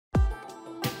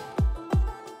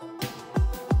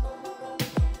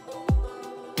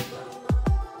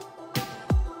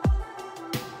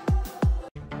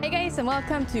guys, and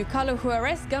welcome to Call of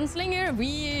Juarez Gunslinger.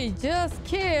 We just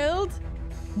killed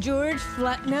George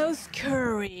Flatnose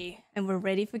Curry, and we're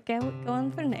ready for go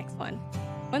on for the next one.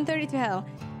 130 to hell.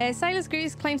 Silas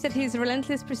Greaves claims that his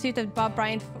relentless pursuit of Bob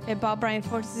Bryant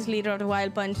forces his leader of the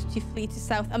Wild Bunch to flee to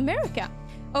South America.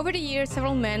 Over the years,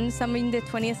 several men, some in the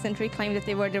 20th century, claimed that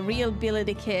they were the real Billy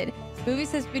the Kid.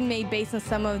 Movies has been made based on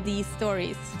some of these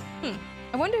stories.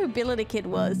 I wonder who Billy the Kid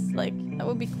was. Like, that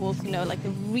would be cool to know, like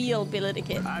the real Billy the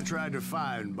Kid. I tried to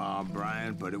find Bob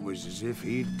Bryant, but it was as if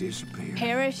he'd disappeared.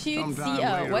 Parachute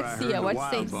CO. What's CO? What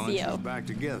state's CO? Back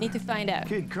together. Need to find out.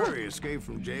 Kid Curry escaped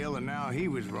from jail, and now he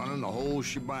was running the whole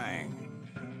shebang.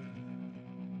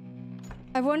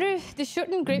 I wonder if the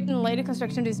shortened grip and later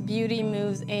construction of this beauty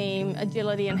moves aim,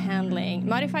 agility, and handling.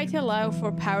 Modified to allow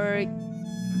for power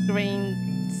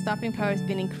grain. Stopping power has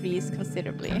been increased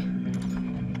considerably.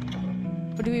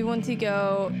 Or do we want to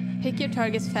go pick your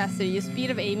targets faster? Your speed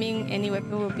of aiming any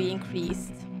weapon will be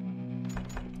increased.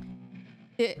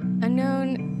 The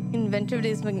unknown inventor of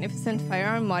this magnificent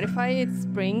firearm modify its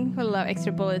spring will allow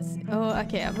extra bullets. Oh,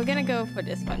 okay. We're gonna go for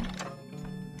this one.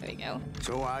 There we go.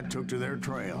 So I took to their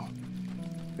trail,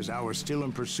 as I was still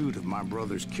in pursuit of my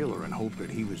brother's killer and hoped that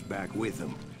he was back with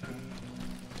him.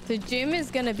 So Jim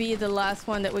is gonna be the last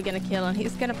one that we're gonna kill, and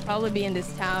he's gonna probably be in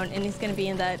this town, and he's gonna be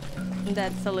in that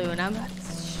saloon. I'm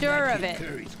sure of it.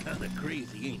 Curry's kind of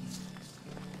crazy, ain't he?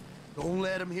 Don't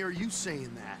let him hear you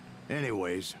saying that.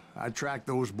 Anyways, I tracked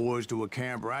those boys to a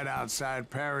camp right outside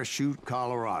Parachute,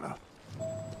 Colorado.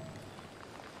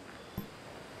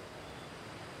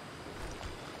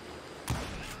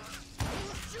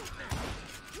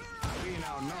 Being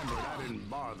outnumbered, I didn't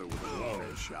bother with a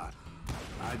warning shot.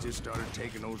 I just started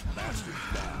taking those bastards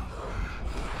down.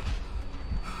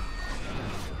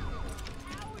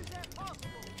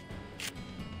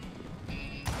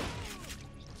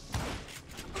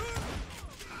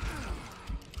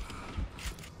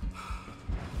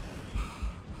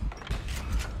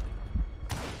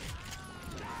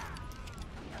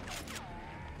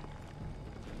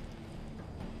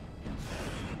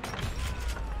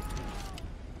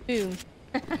 Boom.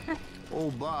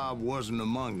 Old Bob wasn't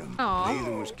among them. Aww.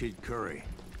 Neither was Kid Curry.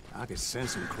 I could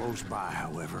sense him close by,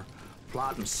 however,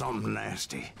 plotting something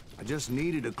nasty. I just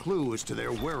needed a clue as to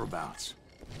their whereabouts.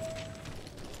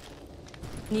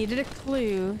 Needed a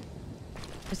clue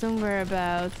for some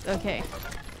whereabouts. Okay.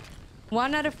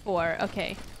 1 out of 4.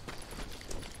 Okay.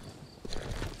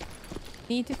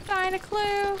 Need to find a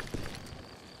clue.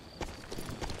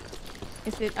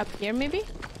 Is it up here, maybe?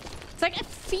 It's like, I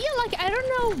feel like, I don't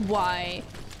know why,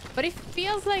 but it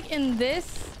feels like in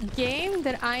this game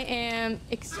that I am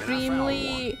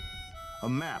extremely a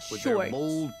map with short. their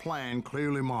bold plan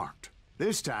clearly marked.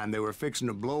 This time they were fixing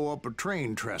to blow up a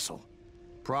train trestle.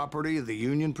 Property of the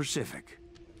Union Pacific.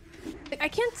 I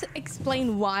can't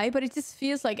explain why, but it just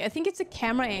feels like, I think it's a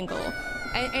camera angle.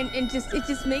 And it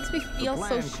just makes me feel so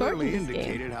short in this clearly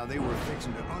indicated game. how they were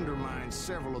fixing to undermine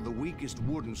several of the weakest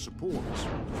wooden supports.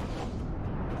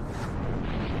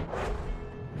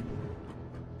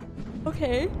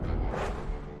 Okay.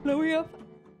 Blowing up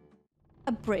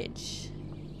a bridge.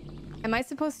 Am I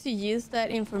supposed to use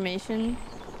that information?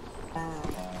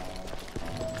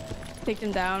 Take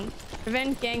them down.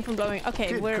 Prevent gang from blowing. Okay,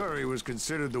 Kid Curry was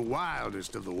considered the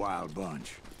wildest of the Wild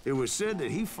Bunch. It was said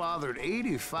that he fathered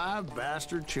 85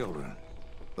 bastard children,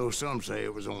 though some say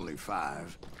it was only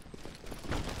 5.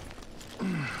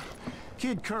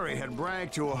 Kid Curry had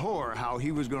bragged to a whore how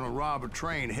he was gonna rob a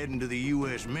train heading to the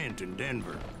U.S. Mint in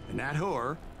Denver. And that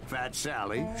whore, Fat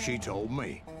Sally, she told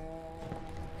me.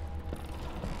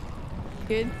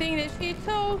 Good thing that she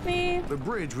told me. The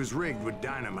bridge was rigged with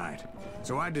dynamite,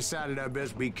 so I decided I'd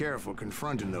best be careful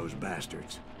confronting those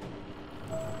bastards.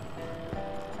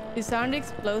 Disarmed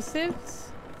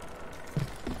explosives?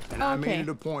 And I made it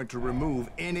a point to remove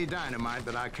any dynamite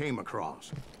that I came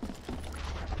across.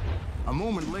 A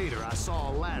moment later, I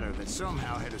saw a ladder that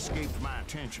somehow had escaped my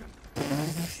attention.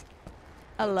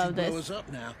 I love Blow this. us up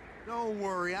now. Don't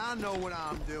worry, I know what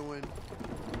I'm doing.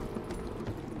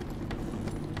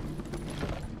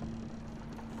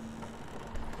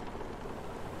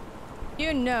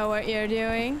 You know what you're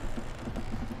doing.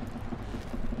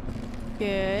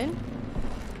 Good.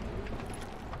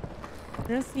 I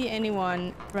don't see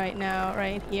anyone right now,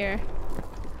 right here.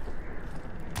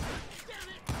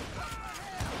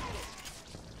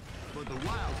 But the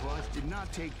Wild Bunch did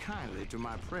not take kindly to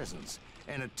my presence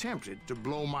and attempted to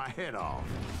blow my head off.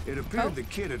 It appeared the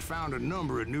kid had found a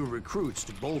number of new recruits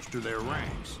to bolster their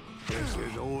ranks. Yes,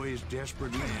 there's always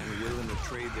desperate men willing to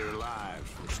trade their lives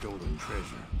for stolen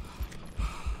treasure.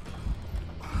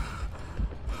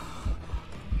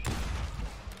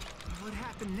 What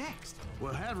happened? happen next?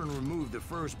 Well, having removed the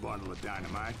first bundle of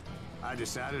dynamite, I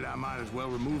decided I might as well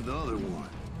remove the other one.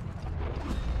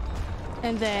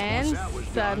 And then Once that was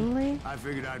suddenly... done, I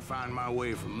figured I'd find my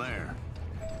way from there.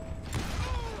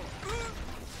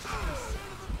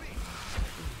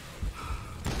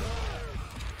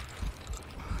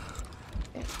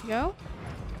 There we go.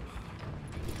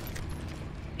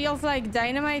 Feels like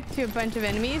dynamite to a bunch of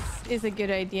enemies is a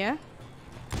good idea.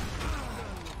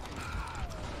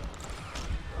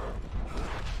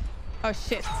 Oh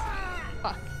shit.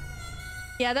 Fuck.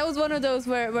 Yeah, that was one of those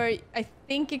where I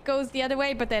think it goes the other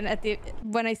way, but then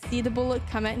when I see the bullet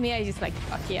come at me, I just like,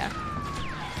 fuck yeah.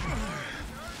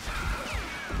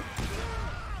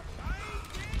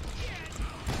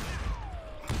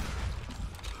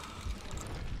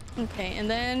 Okay, and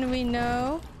then we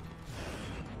know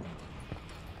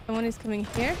someone is coming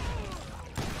here.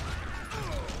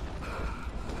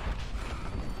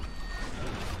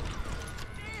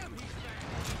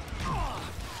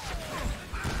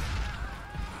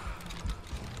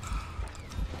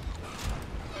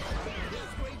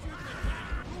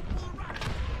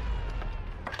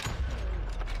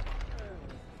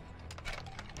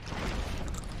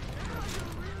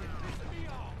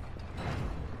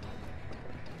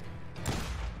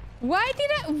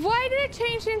 Why did it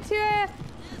change into a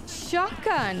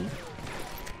shotgun?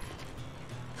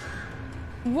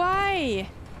 Why?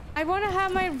 I want to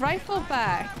have my rifle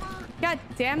back. God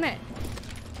damn it.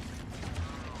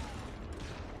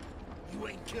 You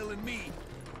ain't killing me.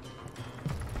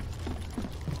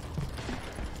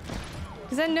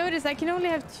 Because I noticed I can only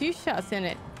have 2 shots in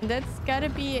it. That's gotta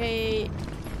be a...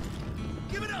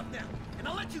 Give it up now, and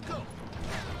I'll let you go.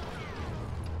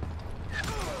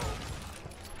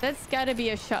 That's gotta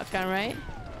be a shotgun, right?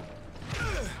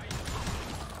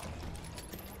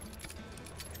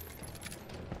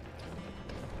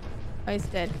 Oh, he's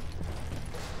dead.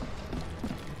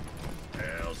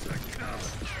 Hell's a cow.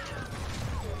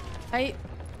 I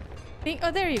think... Oh,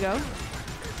 there you go.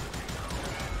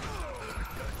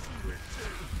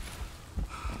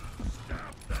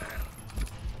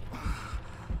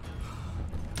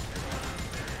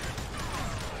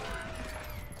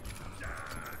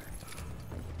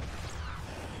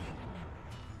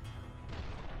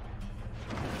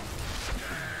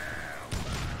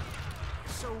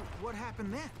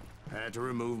 Had to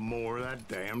remove more of that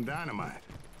damn dynamite.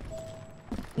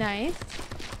 Nice.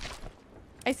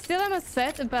 I still am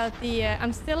upset about the...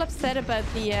 I'm still upset about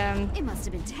the... It must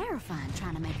have been terrifying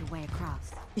trying to make your way across.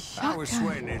 I was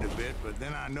sweating it a bit, but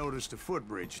then I noticed a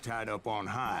footbridge tied up on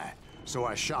high, so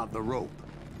I shot the rope.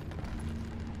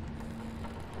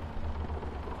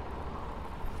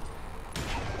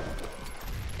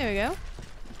 There we go.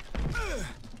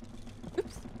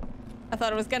 Oops. I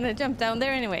thought I was gonna jump down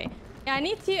there anyway. Yeah, I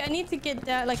need to get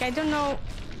that. Like, I don't know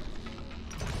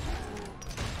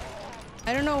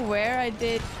where I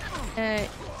did.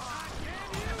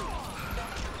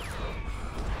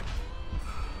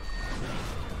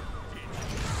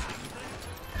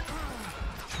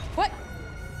 What?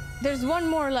 There's one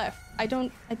more left. I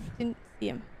didn't see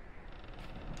him.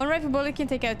 One rifle bullet can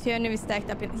take out 2 enemies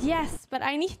stacked up in... Yes, but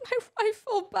I need my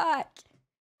rifle back.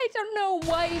 I don't know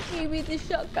why it gave me the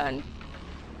shotgun.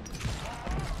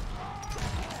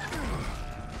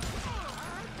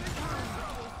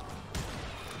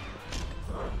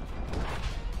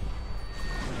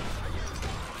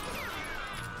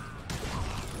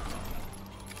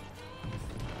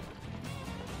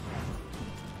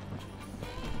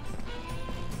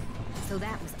 So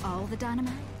that was all the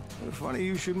dynamite? Well, funny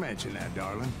you should mention that,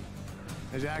 darling.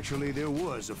 As actually there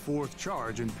was a 4th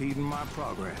charge impeding my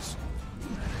progress.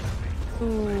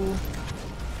 Ooh.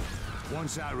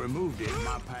 Once I removed it,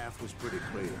 my path was pretty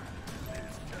clear.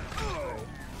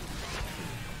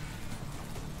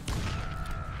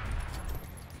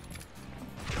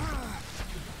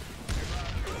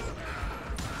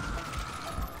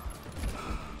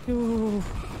 Ooh.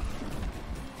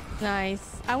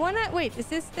 Nice. I wanna... Wait, is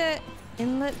this the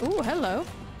inlet? Ooh, hello.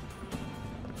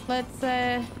 Let's,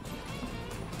 try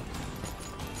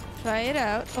it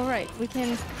out. All right, we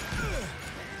can...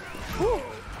 Ooh.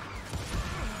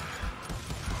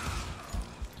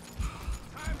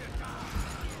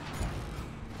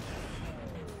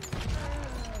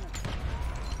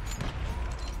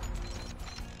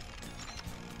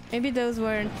 Maybe those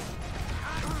weren't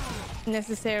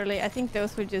necessarily... I think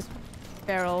those were just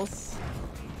barrels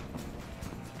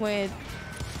with...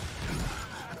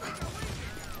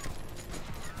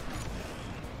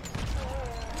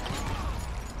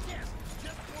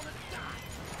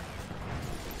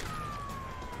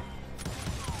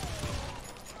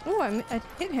 Ooh, I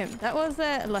hit him. That was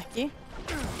lucky.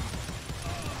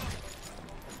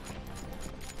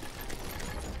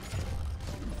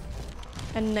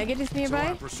 A nugget is So nearby?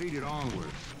 I proceeded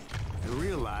onward and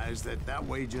realized that that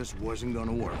way just wasn't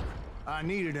gonna work. I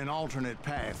needed an alternate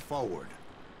path forward.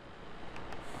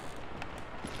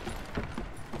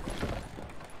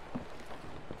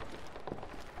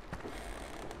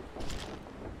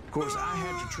 Of course, I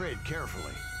had to tread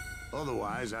carefully.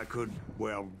 Otherwise, I could,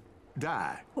 well,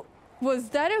 die. Was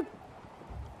that a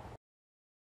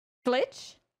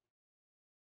glitch?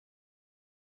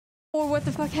 Or what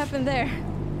the fuck happened there?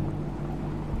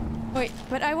 Wait,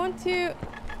 but I wanted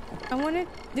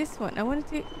this one. I wanted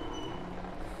to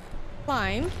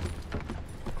climb.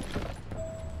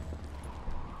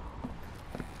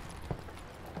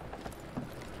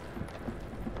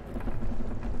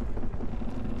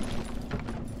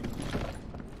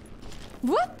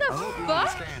 What the I hope you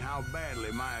fuck? understand how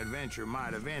badly my adventure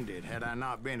might have ended had I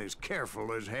not been as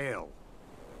careful as hell.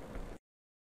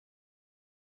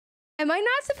 Am I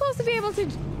not supposed to be able to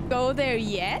go there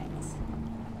yet?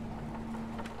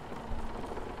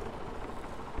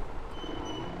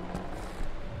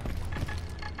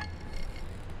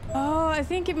 Oh, I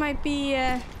think it might be...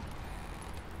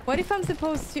 What if I'm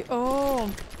supposed to... Oh.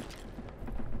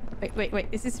 Wait.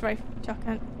 Is this right?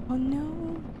 Shotgun. Oh,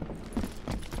 no.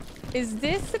 Is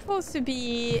this supposed to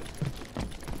be...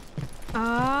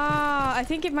 Ah, I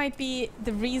think it might be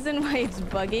the reason why it's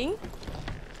bugging.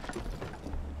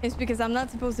 It's because I'm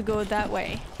not supposed to go that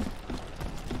way.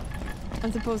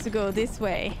 I'm supposed to go this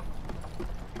way.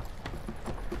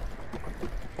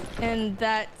 And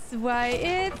that's why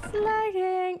it's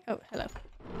lagging. Oh, hello.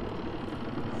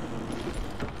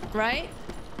 Right?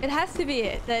 It has to be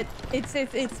it. That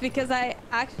it's because I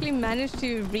actually managed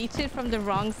to reach it from the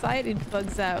wrong side. It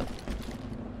bugs out.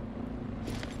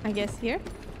 I guess here.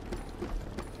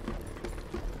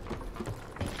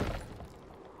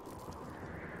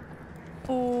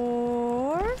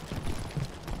 Or...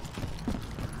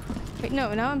 Wait,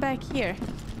 no, now I'm back here.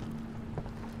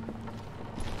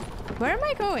 Where am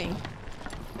I going?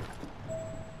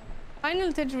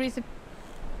 Final to reach a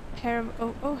pair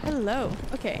of... Oh, hello.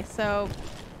 Okay, so...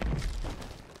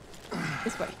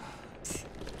 This way.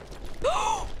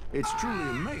 It's truly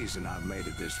amazing I've made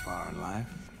it this far in life,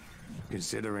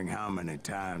 considering how many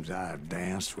times I've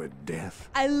danced with death.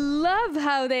 I love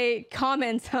how they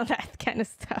comment on that kind of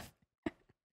stuff.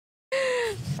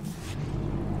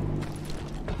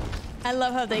 I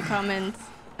love how they comment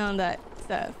on that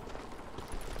stuff.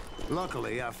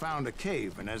 Luckily, I found a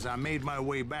cave, and as I made my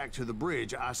way back to the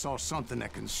bridge, I saw something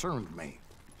that concerned me.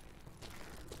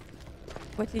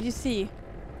 What did you see?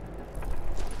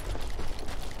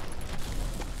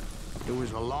 It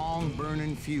was a long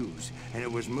burning fuse, and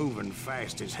it was moving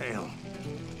fast as hell.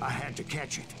 I had to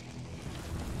catch it.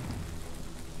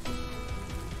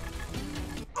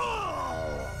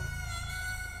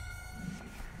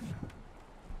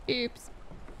 Oops.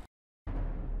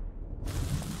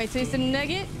 Wait, so it's a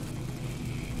nugget?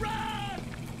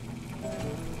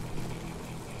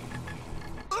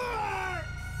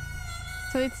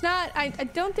 So it's not... I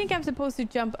don't think I'm supposed to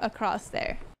jump across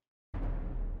there.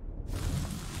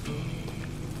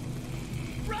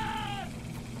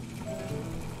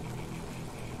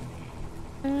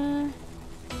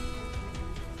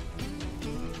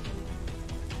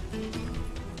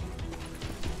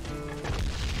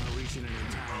 Reaching it in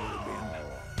time would have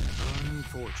been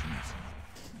unfortunate.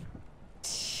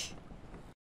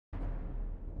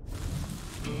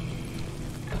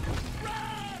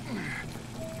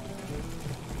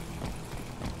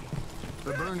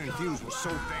 The burning fuse was so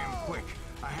damn quick,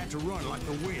 I had to run like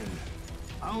the wind.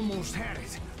 I almost had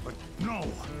it, but no.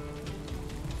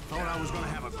 Thought I was gonna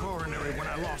have a coronary when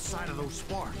I lost sight of those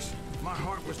sparks. My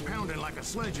heart was pounding like a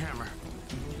sledgehammer.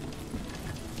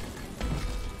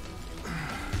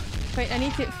 Wait, I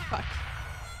need to... Fuck.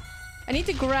 I need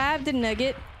to grab the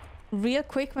nugget real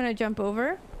quick when I jump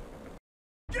over.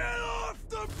 Get off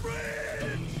the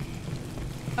bridge!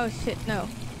 Oh shit, no.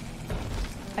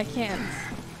 I can't.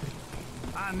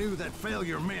 I knew that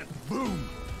failure meant boom.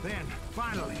 Then,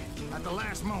 finally, at the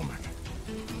last moment.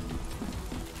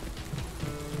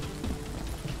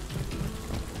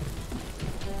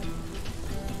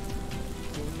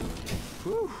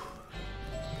 Whew.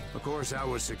 Of course, I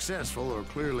was successful, or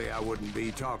clearly I wouldn't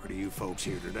be talking to you folks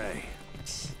here today.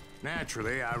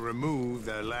 Naturally, I removed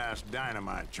the last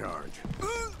dynamite charge.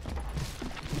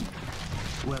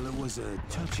 Well, it was a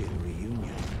touching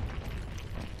reunion.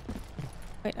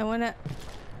 Wait, I wanna...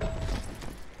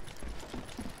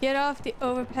 get off the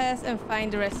overpass and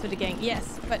find the rest of the gang.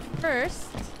 Yes, but first...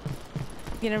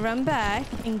 I'm gonna run back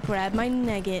and grab my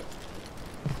nugget.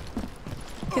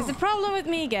 Because the problem with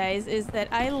me, guys, is that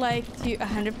I like to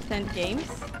 100% games.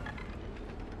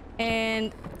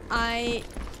 And I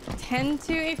tend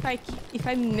to, if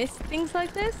I miss things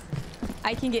like this,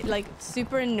 I can get like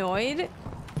super annoyed,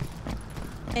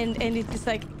 and it's just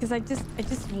like, because I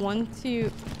just want to.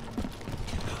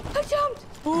 I jumped.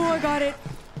 Oh, I got it.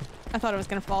 I thought it was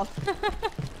gonna fall.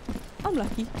 I'm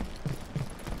lucky.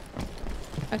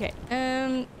 Okay.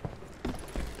 There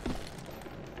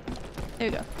we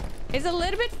go. It's a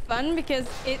little bit fun because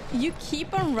you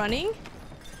keep on running.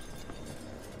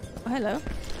 Oh, hello.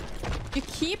 You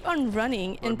keep on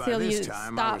running until you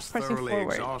stop pressing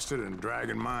forward. Exhausted and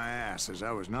dragging my ass as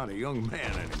I was not a young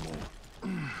man anymore.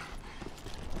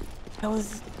 I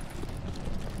was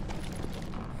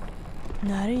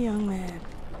not a young man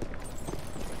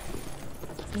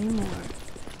anymore.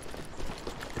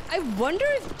 I wonder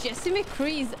if Jesse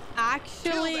McCree's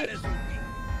actually. Make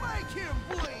him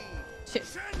bleed. Shit.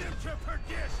 Send him to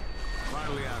perdition.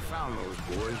 Finally, I found those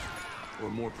boys, or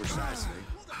more precisely,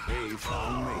 they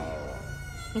found me.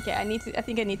 Okay, I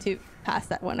think I need to pass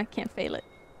that one. I can't fail it.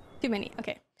 Too many.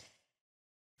 Okay.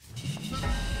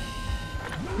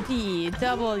 D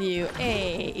W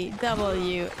A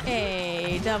W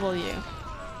A W.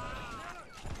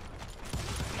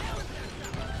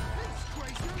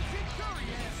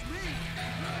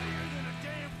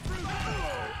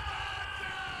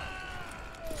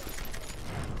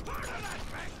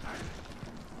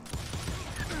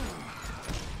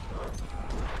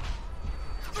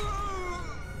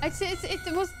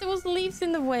 There was leaves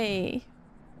in the way.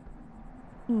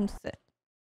 Sit.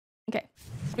 Okay,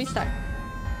 restart.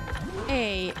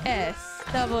 A S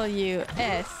W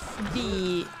S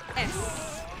D S.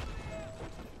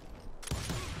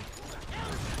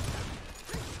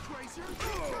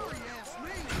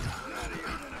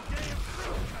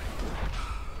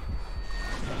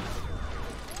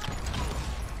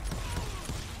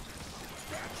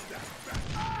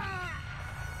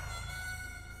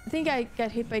 I think I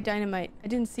got hit by dynamite. I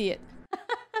didn't see it.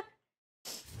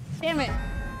 Damn it.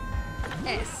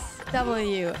 S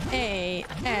W A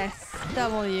S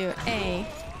W A.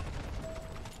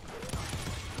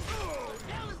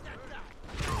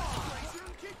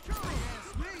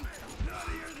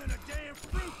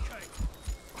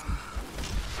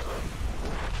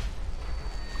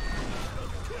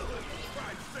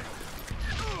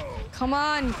 Come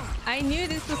on! I knew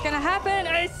this was gonna happen!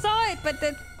 I saw it, but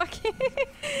then fucking...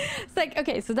 It's like,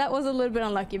 okay, so that was a little bit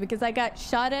unlucky because I got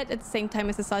shot at the same time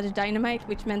as the Sergeant Dynamite,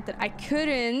 which meant that I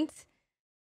couldn't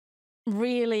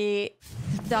really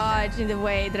dodge in the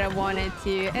way that I wanted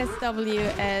to. SWSASW.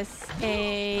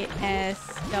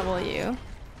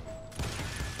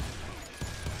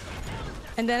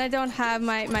 And then I don't have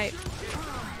my...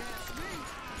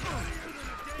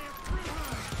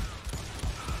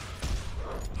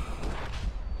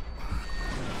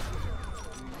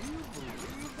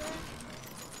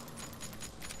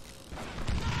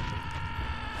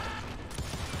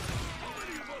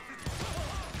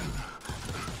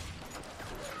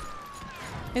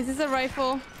 Is this a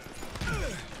rifle?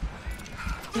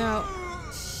 No.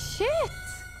 Shit!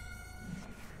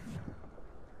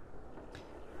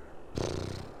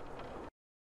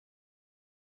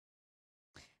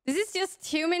 This is just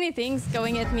too many things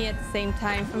going at me at the same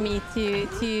time for me to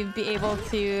be able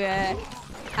to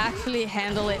actually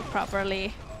handle it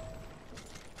properly.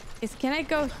 Can I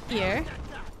go here?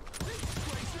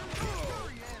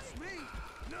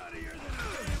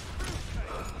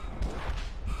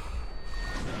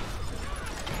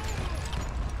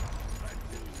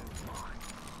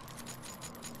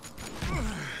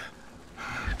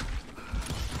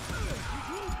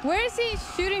 Where is he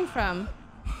shooting from?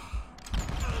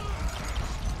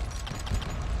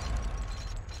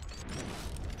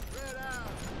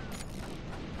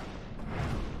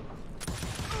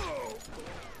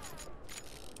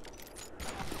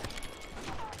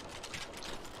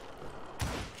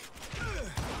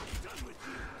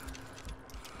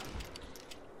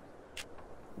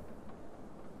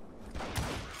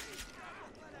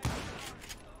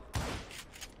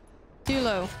 Too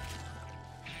low.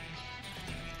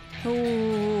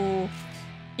 Ooh,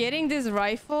 getting this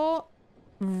rifle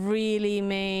really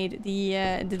made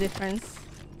the difference.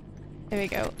 There we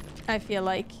go. I feel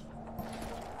like.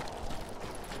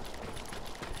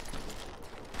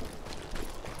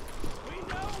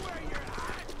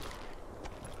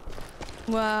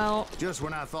 Well, just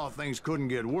when I thought things couldn't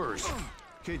get worse,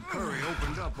 Kid Curry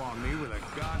opened up on me with a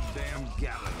goddamn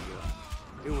Gatling gun.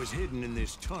 It was hidden in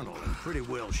this tunnel and pretty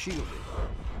well shielded.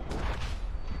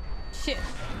 Shit.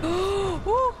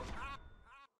 Ooh.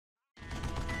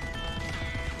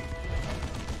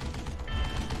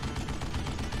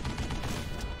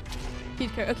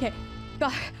 Okay.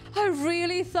 God, I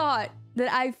really thought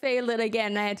that I failed it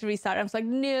again. I had to restart. I was like,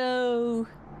 no.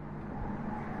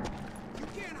 You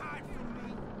can't hide from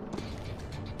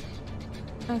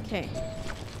me. Okay.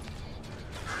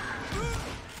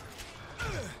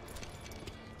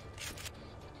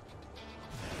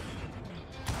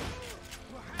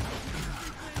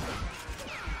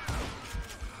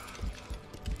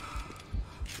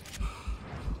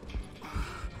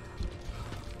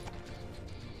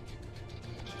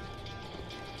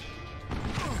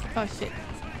 Oh shit.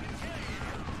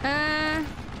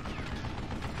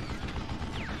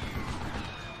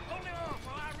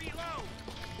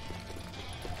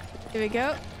 Here we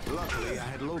go. Luckily, I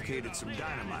had located some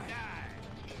dynamite.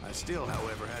 I still,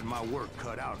 however, had my work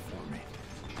cut out for me.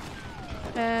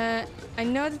 I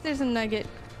know that there's a nugget.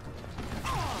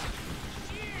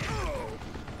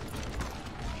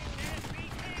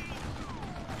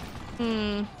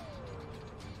 Hmm.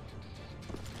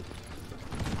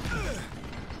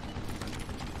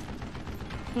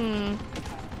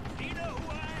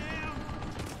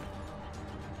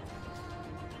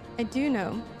 I do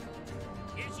know.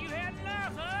 Guess you had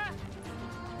enough, huh?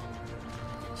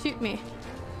 Shoot me.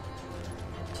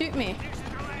 Shoot me.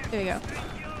 There we go.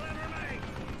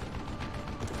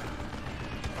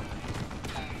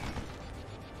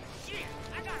 Shit,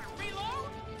 I gotta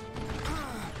reload.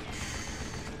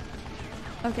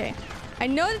 Okay. I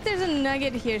know that there's a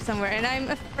nugget here somewhere, and I'm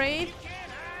afraid.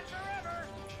 Can't hide forever.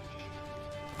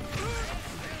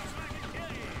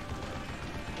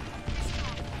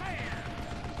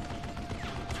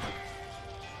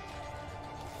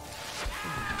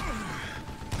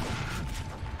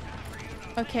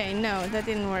 Okay, no, that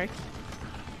didn't work.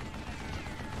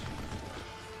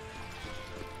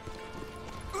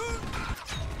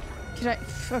 Should I?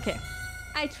 Okay.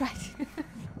 I tried.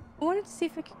 I wanted to see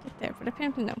if I could get there, but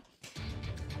apparently no.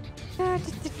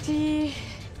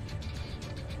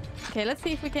 Okay, let's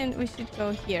see if we can. We should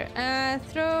go here.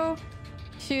 Throw,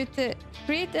 shoot,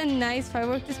 create a nice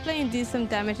firework display and do some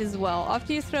damage as well.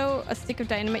 After you throw a stick of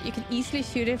dynamite, you can easily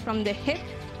shoot it from the hip,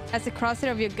 as the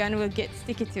crosshair of your gun will get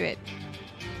sticky to it.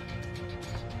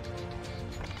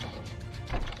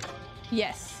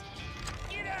 Yes.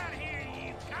 Get out of here,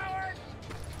 you coward!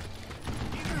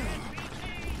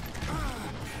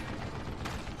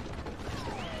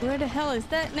 Where the hell is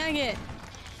that nugget?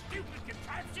 Stupid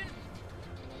contraption!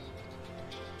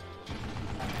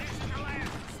 This is the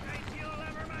last mistake you'll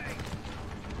ever make.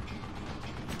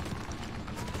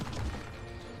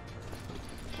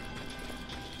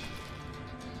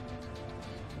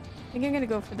 I think I'm gonna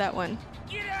go for that one.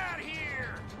 Get out of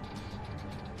here!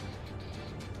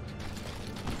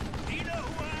 Do you know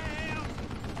who I am?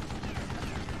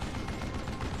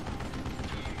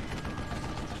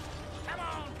 Come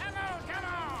on, come on, come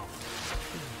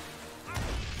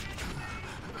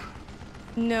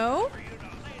on! No? For you to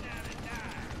lay down and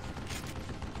die.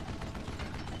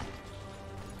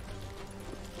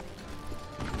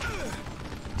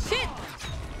 Shit!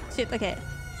 Shit, okay.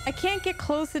 I can't get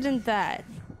closer than that.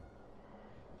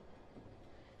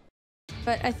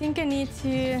 But I think I need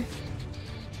to...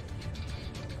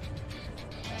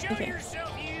 Show Okay.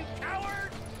 yourself, you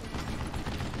coward!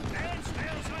 Stand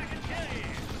still so I can kill you.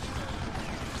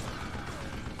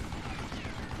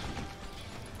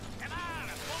 Come on,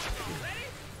 a bullet already?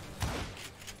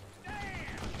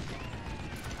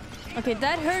 Damn! Okay,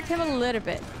 that hurt him a little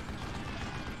bit.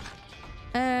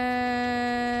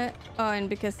 Oh, and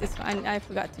because this one, I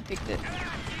forgot to pick this. Come on,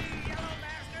 you yellow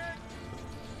bastard!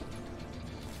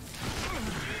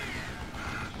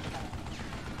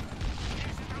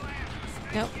 This is the last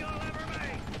mistake Nope. you'll ever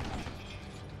make.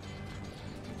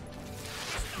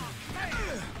 Bam!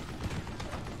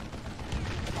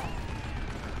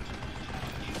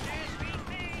 You can't beat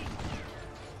me!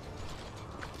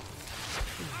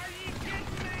 Are you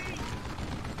kidding me?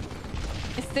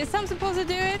 Is this how I'm supposed to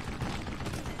do it?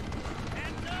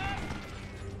 Enough!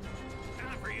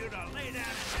 Time for you to lay down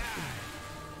and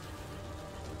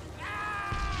die.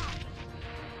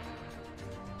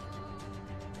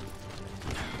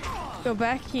 Go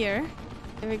back here.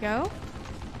 There we go.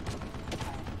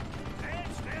 Stand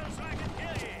still so I can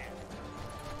kill you.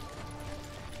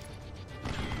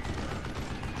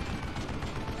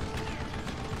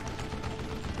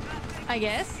 I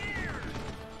guess.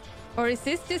 Or is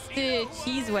this just the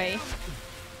cheese way?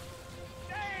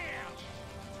 Damn!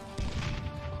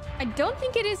 I don't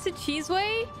think it is the cheese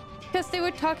way. Because they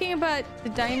were talking about the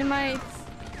dynamite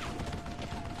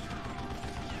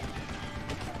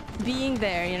being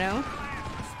there, you know?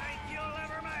 Last mistake you'll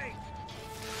ever make.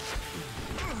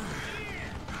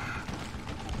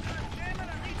 God damn it,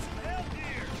 I need some help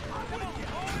here. Come on,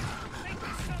 boys. Think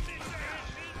this something to help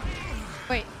me.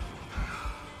 Wait.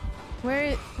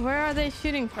 Where are they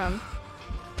shooting from?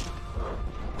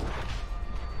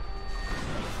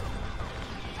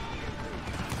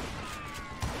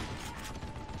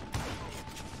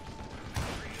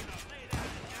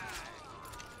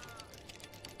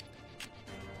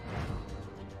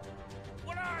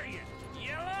 What are you?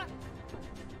 Yellow?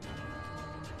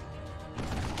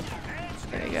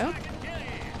 There you go.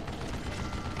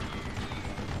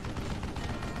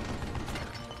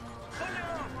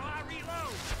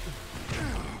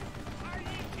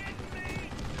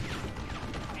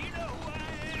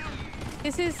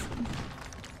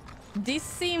 This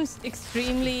seems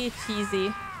extremely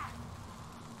cheesy.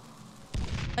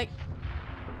 Like,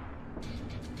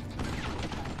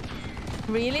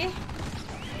 really?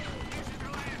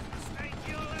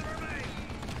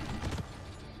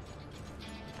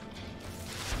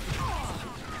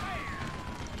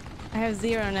 I have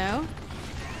 0 now.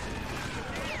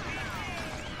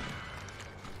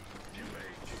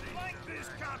 Like this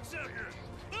cocksucker!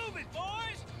 Move it,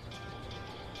 boys!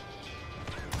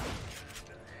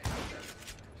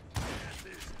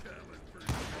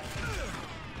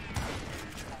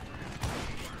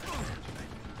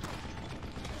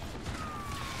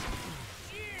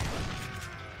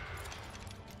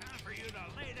 Time for you to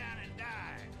lay down and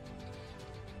die.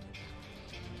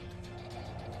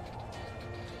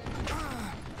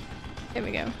 There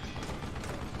we go.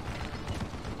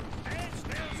 Stand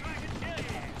still so I can kill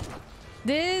you.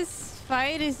 This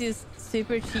fight is just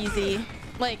super cheesy.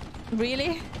 Like,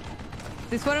 really?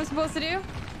 This is what I'm supposed to do?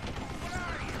 What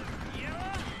are you?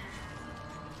 Yellow?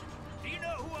 Do you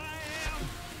know who I am?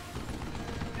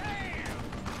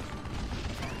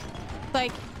 Damn!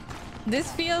 Like,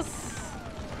 this feels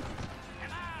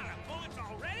Am I out of bullets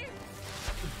already?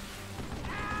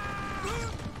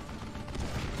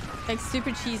 like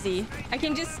super cheesy. I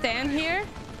can just stand here.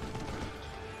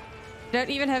 Don't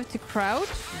even have to crouch.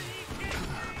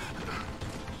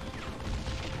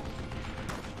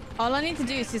 All I need to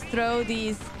do is just throw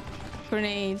these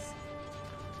grenades.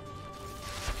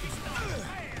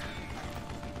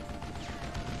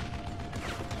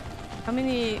 How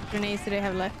many grenades do they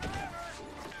have left?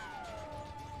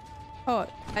 Oh,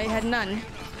 I had none.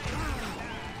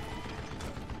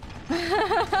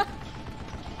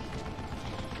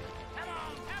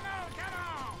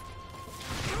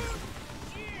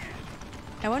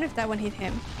 I wonder if that one hit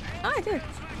him. Oh, I did.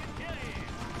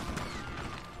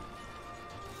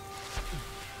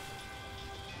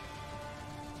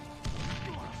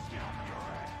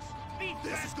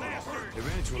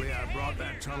 Eventually, I brought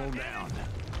that tunnel down.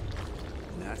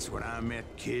 And that's when I met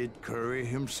Kid Curry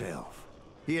himself.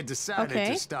 He had decided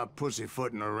Okay. to stop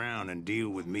pussyfooting around and deal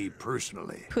with me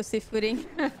personally. Pussyfooting.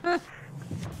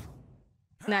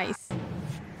 Nice.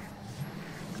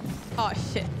 Oh,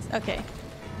 shit. Okay.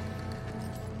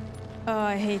 Oh,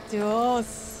 I hate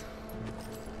duels.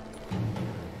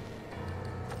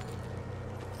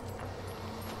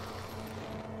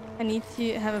 I need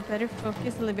to have a better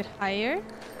focus, a little bit higher.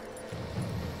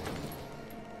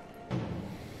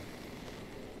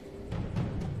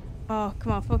 Oh,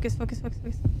 come on. Focus, focus, focus,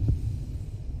 focus.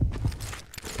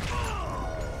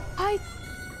 I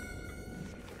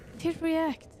did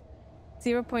react.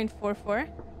 0.44.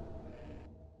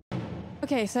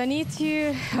 Okay, so I need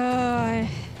to...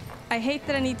 I hate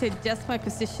that I need to adjust my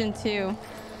position too.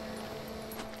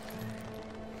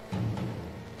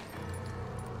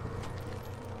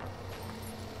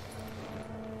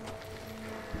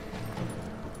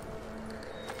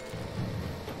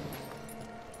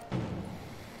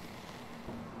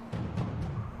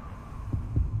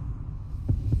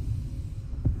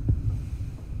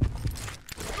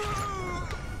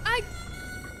 I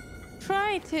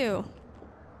try to.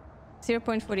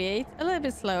 0.48, a little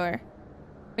bit slower.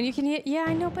 When you can hear, yeah,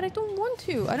 I know, but I don't want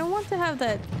to. I don't want to have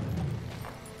that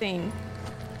thing.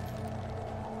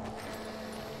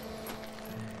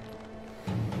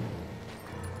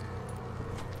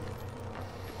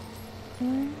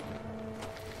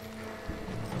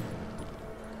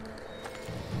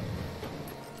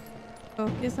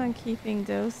 Focus on keeping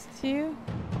those two.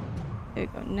 There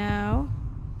we go. Now.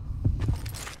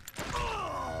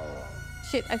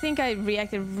 Shit, I think I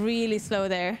reacted really slow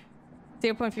there.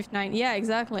 0.59. Yeah,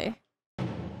 exactly.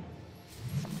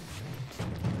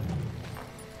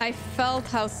 I felt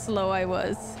how slow I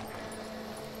was.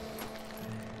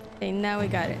 Okay, now we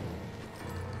got it.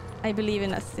 I believe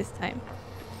in us this time.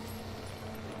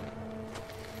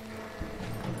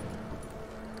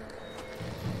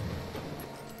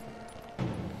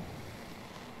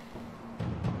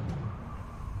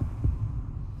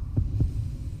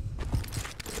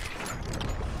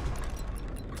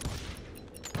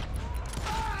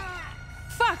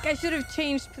 I I should have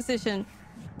changed position.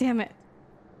 Damn it.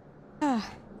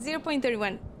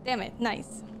 0.31. Damn it.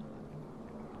 Nice.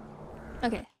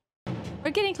 Okay.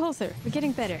 We're getting closer. We're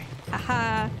getting better.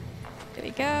 Haha. There we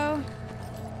go.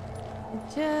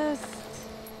 Just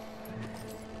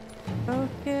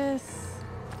focus.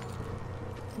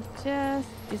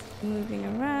 Just moving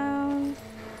around.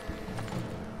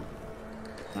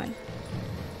 Come on.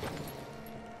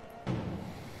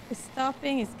 It's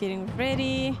stopping. It's getting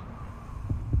ready.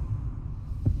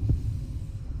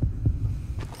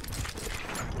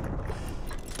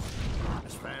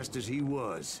 As fast as he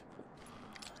was.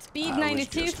 Speed I was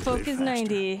 92, just a bit focus faster.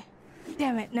 90.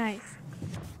 Damn it, nice.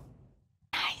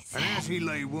 Nice. And as he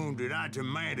lay wounded, I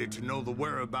demanded to know the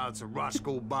whereabouts of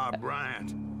Roscoe Bob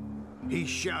Bryant. He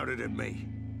shouted at me.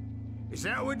 Is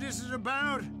that what this is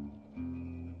about?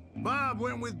 Bob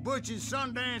went with Butch and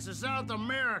Sundance to South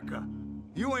America.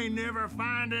 You ain't never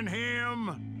finding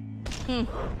him.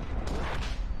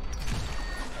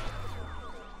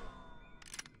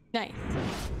 Nice.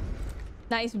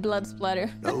 Nice blood splatter.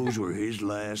 Those were his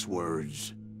last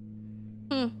words.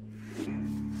 But...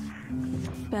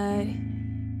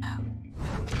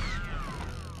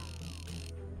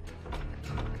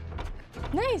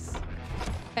 Nice.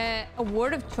 A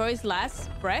word of choice, last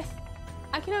breath.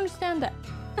 I can understand that.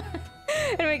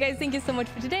 Anyway, guys, thank you so much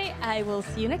for today. I will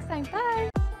see you next time. Bye.